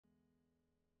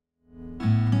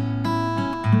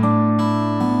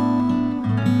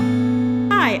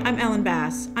Portland,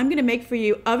 Mass. I'm going to make for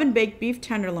you oven-baked beef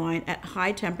tenderloin at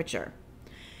high temperature.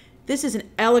 This is an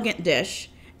elegant dish,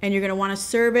 and you're going to want to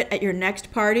serve it at your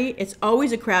next party. It's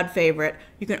always a crowd favorite.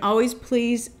 You can always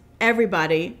please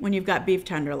everybody when you've got beef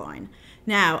tenderloin.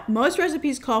 Now, most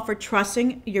recipes call for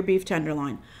trussing your beef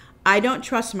tenderloin. I don't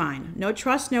truss mine. No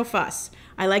truss, no fuss.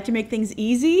 I like to make things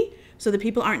easy so that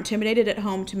people aren't intimidated at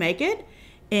home to make it,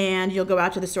 and you'll go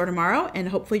out to the store tomorrow and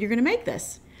hopefully you're going to make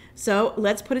this. So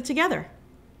let's put it together.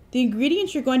 The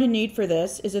ingredients you're going to need for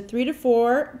this is a 3 to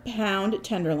 4 pound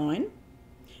tenderloin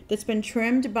that's been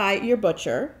trimmed by your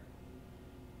butcher,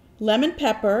 lemon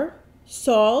pepper,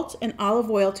 salt, and olive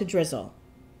oil to drizzle.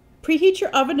 Preheat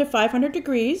your oven to 500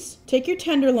 degrees. Take your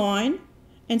tenderloin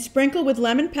and sprinkle with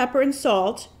lemon pepper and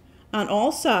salt on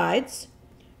all sides.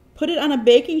 Put it on a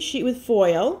baking sheet with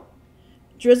foil,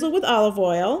 drizzle with olive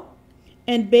oil,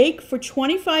 and bake for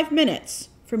 25 minutes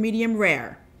for medium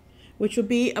rare, which will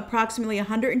be approximately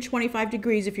 125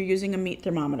 degrees if you're using a meat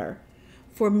thermometer.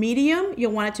 For medium,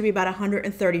 you'll want it to be about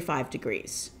 135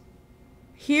 degrees.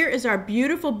 Here is our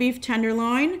beautiful beef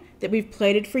tenderloin that we've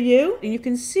plated for you, and you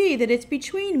can see that it's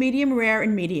between medium rare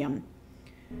and medium.